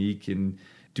it's unique, and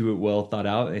do it well thought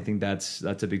out. I think that's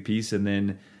a big piece. And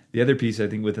then the other piece, I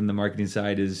think, within the marketing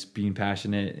side is being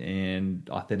passionate and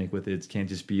authentic with it. It can't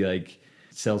just be like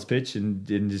sales pitch and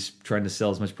just trying to sell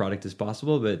as much product as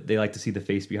possible, but they like to see the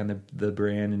face behind the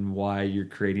brand and why you're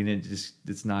creating it.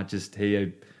 It's not just, hey,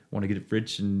 I want to get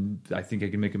rich and I think I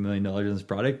can make $1 million on this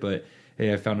product, but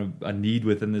hey, I found a need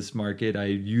within this market. I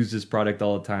use this product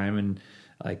all the time, and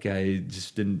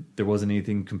there wasn't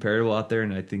anything comparable out there,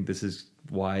 and I think this is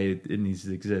why it needs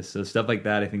to exist. So stuff like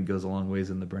that, I think, goes a long ways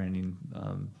in the branding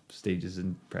stages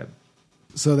and prep.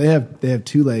 So they have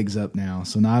two legs up now.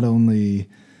 So not only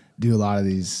do a lot of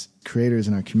these creators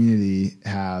in our community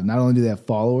not only do they have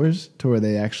followers to where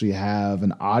they actually have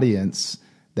an audience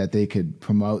that they could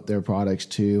promote their products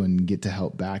to and get to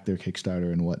help back their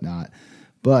Kickstarter and whatnot,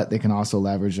 but they can also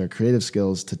leverage their creative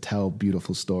skills to tell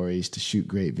beautiful stories, to shoot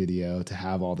great video, to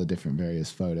have all the different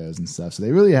various photos and stuff. So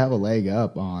they really have a leg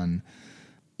up on,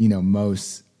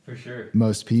 most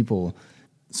people.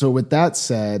 So with that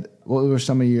said, what were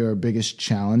some of your biggest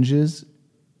challenges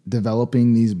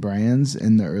developing these brands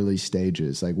in the early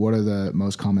stages? Like, what are the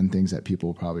most common things that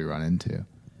people probably run into?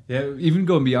 Yeah, even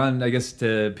going beyond, I guess,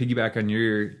 to piggyback on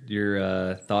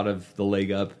your thought of the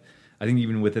leg up, I think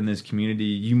even within this community,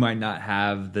 you might not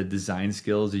have the design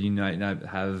skills, or you might not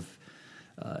have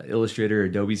Illustrator or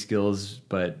Adobe skills,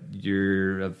 but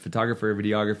you're a photographer, a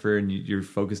videographer, and you're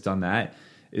focused on that.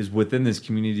 Is within this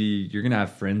community, you're going to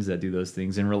have friends that do those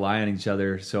things and rely on each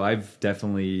other. So I've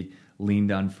definitely leaned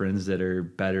on friends that are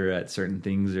better at certain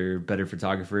things or better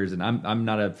photographers. And I'm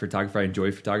not a photographer. I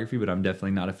enjoy photography, but I'm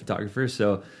definitely not a photographer.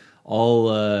 So I'll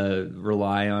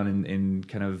rely on and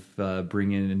kind of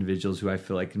bring in individuals who I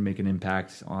feel like can make an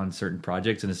impact on certain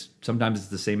projects. And sometimes it's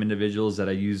the same individuals that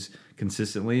I use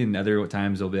consistently, and other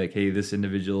times I'll be like, hey, this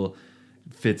individual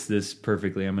fits this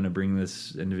perfectly. I'm going to bring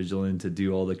this individual in to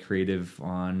do all the creative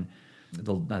on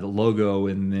the logo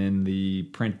and then the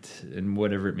print and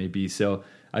whatever it may be. So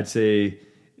I'd say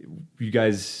you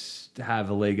guys have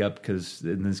a leg up because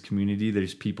in this community,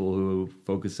 there's people who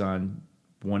focus on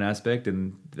one aspect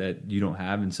and that you don't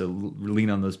have, and so lean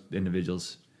on those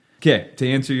individuals. Okay, to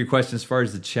answer your question as far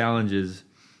as the challenges,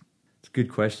 it's a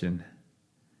good question.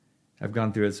 I've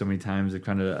gone through it so many times.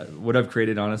 What I've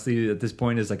created, honestly, at this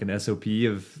point is like an SOP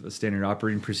of a standard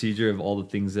operating procedure of all the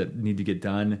things that need to get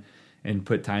done and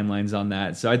put timelines on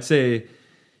that. So I'd say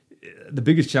the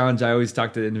biggest challenge I always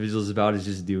talk to individuals about is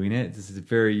just doing it. It's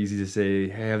very easy to say,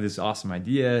 hey, I have this awesome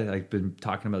idea. I've been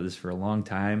talking about this for a long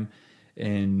time,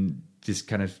 and just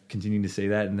kind of continuing to say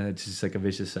that. And then it's just like a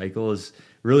vicious cycle, is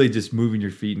really just moving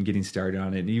your feet and getting started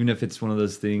on it. And even if it's one of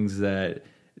those things that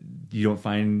you don't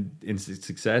find instant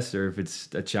success, or if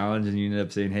it's a challenge and you end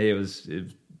up saying, hey, it was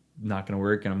not going to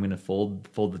work and I'm going to fold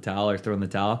the towel or throw in the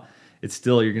towel, it's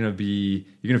still, you're going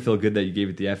to feel good that you gave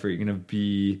it the effort. You're going to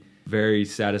be very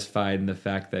satisfied in the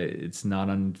fact that it's not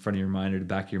on front of your mind or the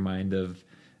back of your mind of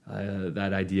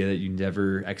that idea that you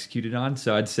never executed on.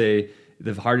 So I'd say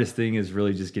the hardest thing is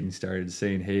really just getting started,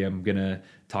 saying, hey, I'm going to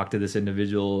talk to this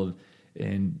individual.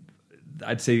 And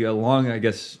I'd say along, I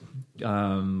guess,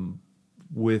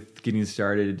 with getting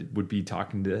started would be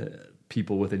talking to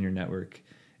people within your network.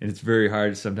 And it's very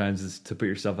hard sometimes to put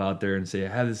yourself out there and say, I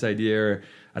have this idea, or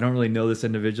I don't really know this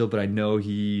individual, but I know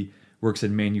he works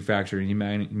in manufacturing. He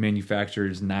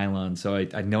manufactures nylon. So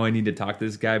I know I need to talk to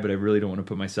this guy, but I really don't want to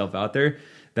put myself out there.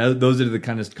 Those are the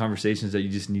kind of conversations that you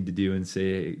just need to do and say,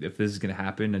 hey, if this is going to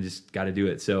happen, I just got to do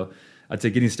it. So I'd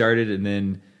say getting started, and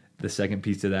then the second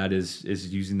piece to that is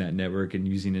using that network and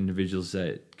using individuals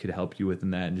that could help you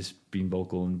within that, and just being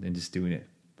vocal and just doing it.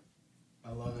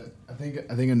 I love it. I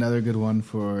think another good one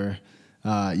for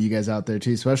you guys out there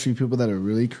too, especially people that are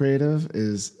really creative,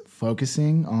 is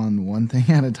focusing on one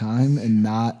thing at a time, and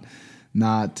not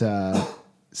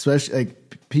especially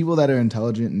like people that are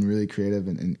intelligent and really creative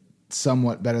and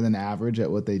somewhat better than average at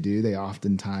what they do. They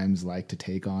oftentimes like to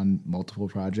take on multiple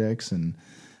projects and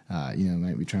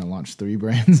might be trying to launch 3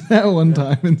 brands at one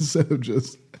time instead of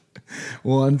just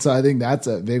one. So I think that's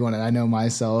a big one. And I know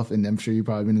myself, and I'm sure you've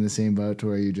probably been in the same boat to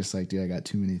where you're just like, dude, I got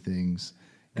too many things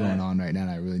going on right now,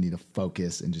 and I really need to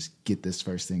focus and just get this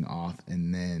first thing off,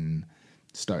 and then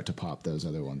start to pop those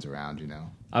other ones around,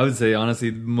 I would say,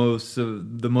 honestly, most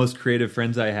of the most creative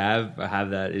friends I have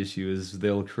that issue. Is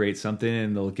they'll create something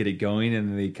and they'll get it going, and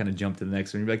then they kind of jump to the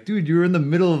next one. You're like, dude, you're in the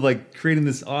middle of like creating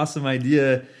this awesome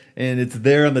idea, and it's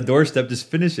there on the doorstep. Just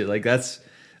finish it. Like that's,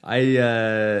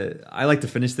 I like to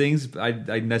finish things.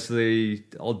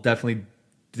 I'll definitely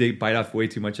bite off way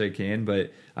too much I can,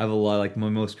 but I have a lot, like my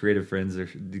most creative friends are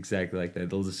exactly like that.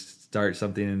 They'll just start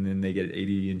something and then they get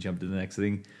ADD and jump to the next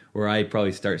thing. Or I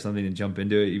probably start something and jump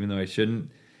into it even though I shouldn't,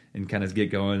 and kind of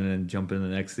get going and then jump into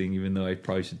the next thing even though I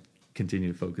probably should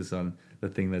continue to focus on the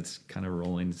thing that's kind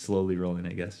of slowly rolling,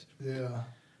 I guess. Yeah.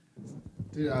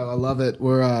 Dude, I love it.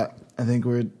 I think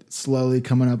we're slowly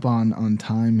coming up on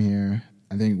time here.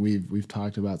 I think we've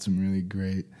talked about some really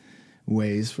great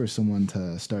ways for someone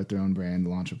to start their own brand,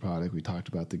 launch a product. We talked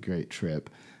about the great trip.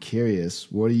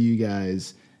 Curious, what are you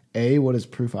guys, A, what is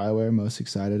Proof Eyewear most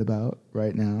excited about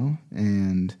right now?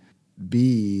 And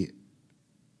B,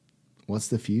 what's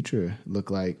the future look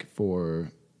like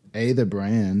for A, the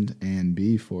brand, and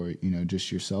B, for,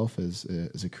 just yourself as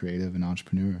a creative and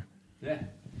entrepreneur? Yeah.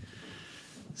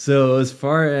 So as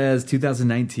far as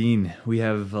 2019, we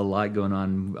have a lot going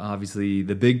on. Obviously,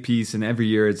 the big piece, and every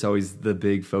year it's always the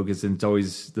big focus, and it's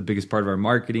always the biggest part of our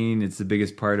marketing. It's the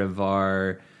biggest part of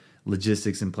our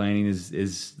logistics and planning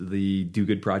is the Do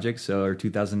Good project. So our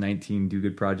 2019 Do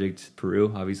Good project,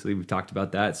 Peru, obviously we've talked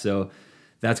about that. So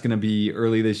that's going to be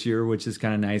early this year, which is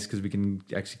kind of nice because we can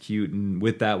execute. And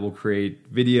with that, we'll create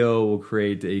video, we'll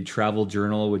create a travel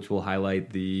journal, which will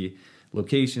highlight the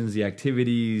locations, the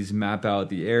activities, map out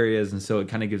the areas, and so it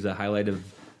kind of gives a highlight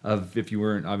of if you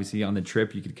weren't obviously on the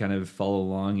trip, you could kind of follow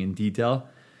along in detail.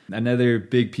 Another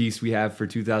big piece we have for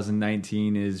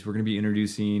 2019 is we're going to be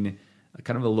introducing a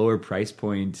kind of a lower price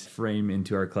point frame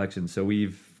into our collection. So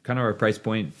we've kind of, our price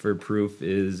point for Proof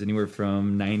is anywhere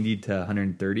from 90 to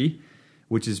 130,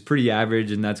 which is pretty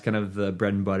average, and that's kind of the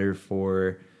bread and butter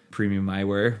for premium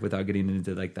eyewear without getting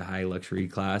into like the high luxury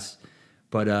class.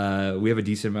 But we have a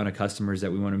decent amount of customers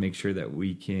that we want to make sure that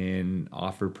we can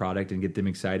offer product and get them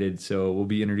excited. So we'll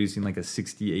be introducing like a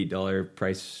 $68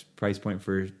 price point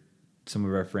for some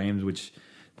of our frames, which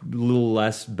a little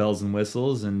less bells and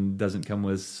whistles and doesn't come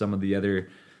with some of the other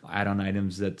add-on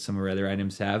items that some of our other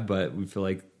items have. But we feel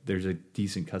like there's a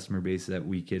decent customer base that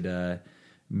we could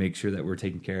make sure that we're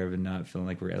taking care of and not feeling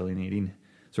like we're alienating.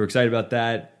 So we're excited about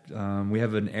that. We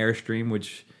have an Airstream,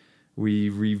 which we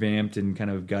revamped and kind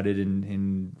of gutted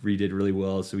and redid really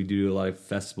well. So we do a lot of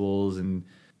festivals and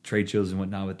trade shows and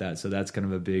whatnot with that. So that's kind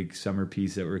of a big summer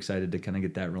piece that we're excited to kind of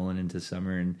get that rolling into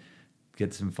summer and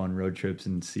get some fun road trips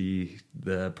and see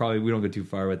probably we don't go too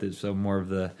far with it. So more of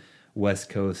the West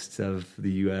Coast of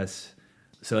the US.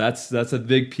 So that's a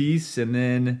big piece. And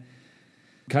then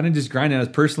kind of just grinding.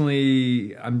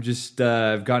 Personally, I'm just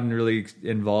I've gotten really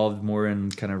involved more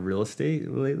in kind of real estate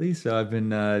lately. So I've been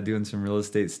doing some real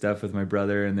estate stuff with my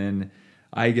brother, and then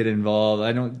I get involved.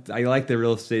 I like the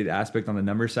real estate aspect on the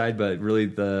number side, but really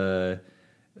the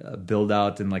build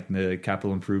out and like the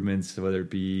capital improvements, whether it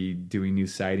be doing new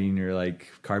siding or like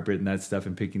carpet and that stuff,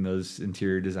 and picking those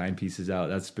interior design pieces out.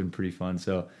 That's been pretty fun.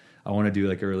 So I want to do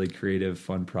like a really creative,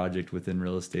 fun project within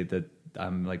real estate that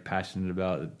I'm like passionate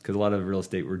about, because a lot of real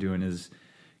estate we're doing is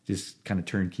just kind of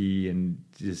turnkey and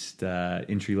just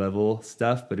entry level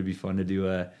stuff, but it'd be fun to do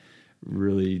a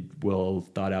really well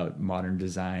thought out modern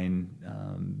design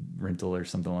rental or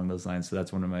something along those lines. So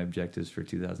that's one of my objectives for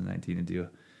 2019, to do a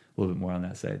little bit more on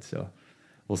that side. So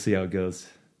we'll see how it goes.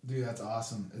 Dude, that's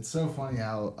awesome. It's so funny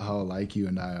how alike you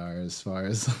and I are as far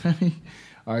as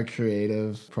our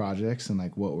creative projects and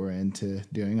like what we're into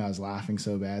doing. I was laughing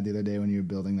so bad the other day when you were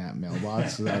building that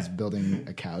mailbox, because I was building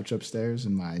a couch upstairs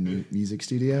in my new music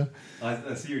studio.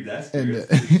 I see your desk and, here.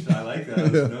 I like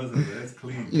that. That's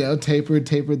clean. You know, tapered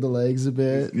the legs a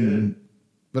bit.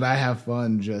 But I have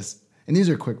fun and these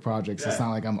are quick projects. Yeah. It's not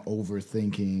like I'm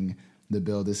overthinking the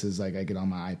build. This is like I get on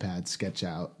my iPad, sketch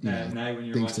out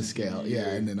things to scale. Yeah,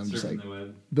 and then I'm just like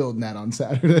building that on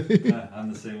Saturday. Yeah,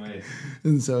 I'm the same way.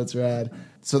 And so it's rad.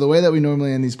 So the way that we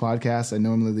normally end these podcasts, I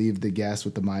normally leave the guest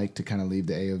with the mic to kind of leave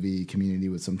the AOV community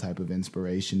with some type of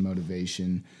inspiration,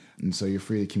 motivation. And so you're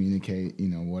free to communicate,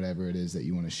 whatever it is that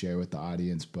you want to share with the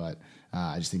audience. But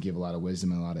I just think you have a lot of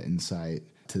wisdom and a lot of insight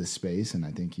to the space. And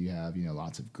I think you have,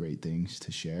 lots of great things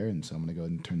to share. And so I'm going to go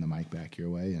ahead and turn the mic back your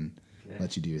way and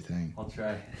let you do your thing. I'll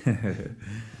try.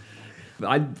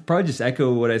 I'd probably just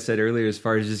echo what I said earlier as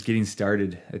far as just getting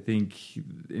started. I think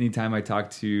anytime I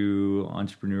talk to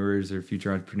entrepreneurs or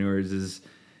future entrepreneurs,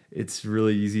 it's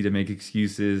really easy to make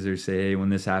excuses or say, hey, when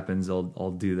this happens,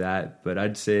 I'll do that. But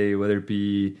I'd say whether it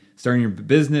be starting your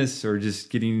business or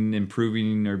just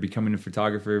improving or becoming a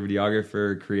photographer,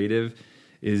 videographer, creative,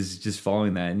 is just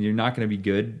following that. And you're not going to be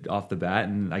good off the bat.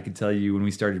 And I can tell you, when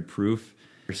we started Proof,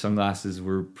 our sunglasses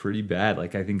were pretty bad.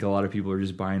 Like, I think a lot of people are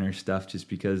just buying our stuff just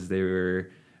because they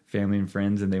were family and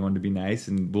friends and they wanted to be nice.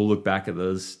 And we'll look back at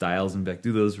those styles and be like,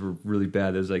 dude, those were really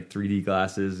bad. Those like 3D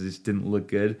glasses, they just didn't look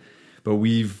good. But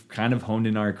we've kind of honed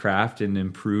in our craft and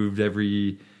improved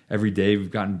every day.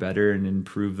 We've gotten better and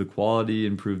improved the quality,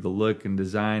 improved the look and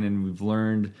design, and we've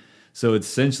learned. So it's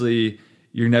essentially,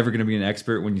 you're never going to be an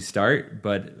expert when you start,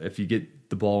 but if you get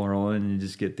the ball rolling and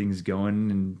just get things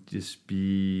going and just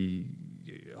be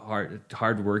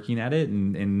hard working at it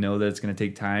and know that it's going to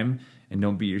take time and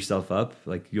don't beat yourself up,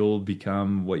 like, you'll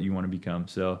become what you want to become.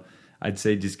 So I'd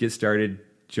say just get started,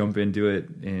 jump into it,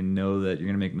 and know that you're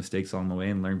going to make mistakes along the way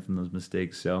and learn from those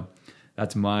mistakes. So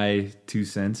that's my 2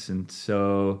 cents. And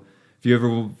so if you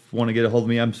ever want to get a hold of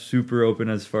me, I'm super open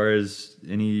as far as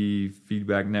any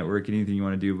feedback network, anything you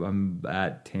want to do. I'm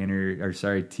at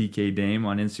TK Dame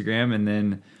on Instagram, and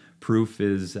then Proof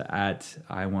is at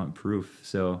I Want Proof.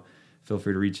 So feel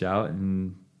free to reach out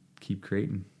and keep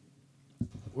creating.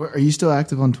 Are you still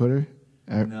active on Twitter?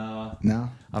 No.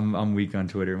 I'm weak on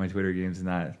Twitter. My Twitter game's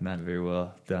not very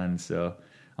well done, so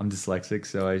I'm dyslexic,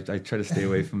 so I try to stay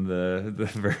away from the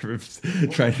verbs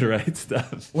trying to write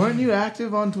stuff. Weren't you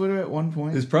active on Twitter at one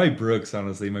point? It was probably Brooks,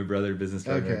 honestly, my brother, business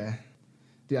partner. Okay.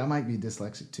 Dude, I might be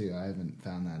dyslexic too. I haven't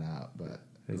found that out, but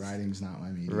writing's not my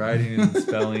medium. Writing and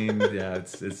spelling, yeah,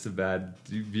 it's a bad.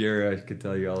 Vera could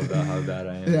tell you all about how bad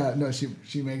I am. Yeah, no,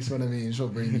 she makes fun of me and she'll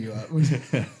bring you up.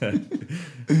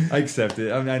 I accept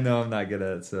it. I know I'm not good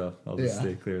at it, so I'll just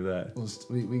stay clear of that.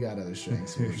 We got other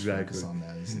strengths. We'll exactly. Focus on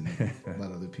those and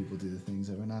let other people do the things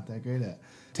that we're not that great at.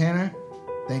 Tanner,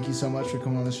 thank you so much for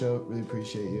coming on the show. Really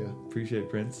appreciate you. Appreciate it,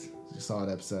 Prince. It's a solid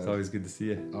episode. It's always good to see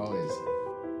you. Always.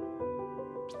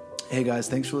 Hey guys,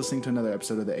 thanks for listening to another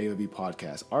episode of the AOV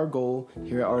podcast. Our goal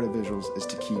here at Art of Visuals is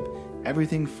to keep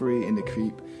everything free and to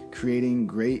keep creating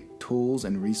great tools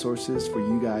and resources for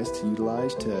you guys to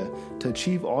utilize to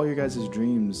achieve all your guys'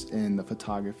 dreams in the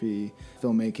photography,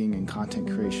 filmmaking, and content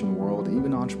creation world,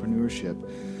 even entrepreneurship.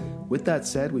 With that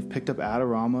said, we've picked up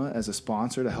Adorama as a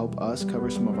sponsor to help us cover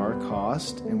some of our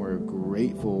costs, and we're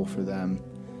grateful for them.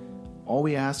 all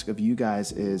we ask of you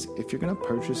guys is, if you're going to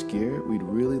purchase gear, we'd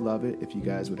really love it if you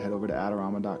guys would head over to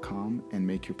Adorama.com and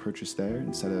make your purchase there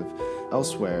instead of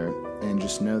elsewhere. And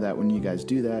just know that when you guys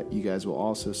do that, you guys will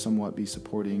also somewhat be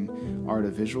supporting Art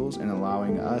of Visuals and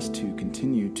allowing us to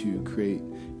continue to create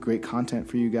great content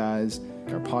for you guys,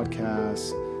 our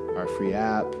podcasts, our free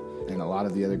app, and a lot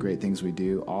of the other great things we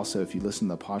do. Also, if you listen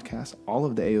to the podcast, all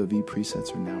of the AOV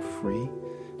presets are now free.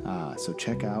 So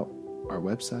check out our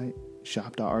website,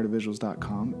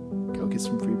 shop.artofvisuals.com. Go get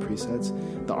some free presets.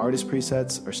 The artist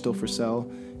presets are still for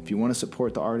sale. If you want to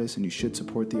support the artist, and you should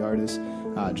support the artist,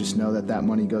 just know that that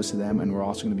money goes to them, and we're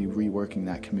also going to be reworking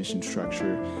that commission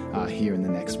structure here in the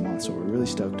next month. So we're really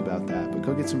stoked about that. But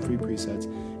go get some free presets.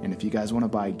 And if you guys want to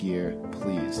buy gear,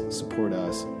 please support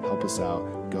us, help us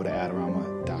out. Go to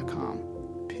Adorama.com.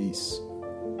 Peace.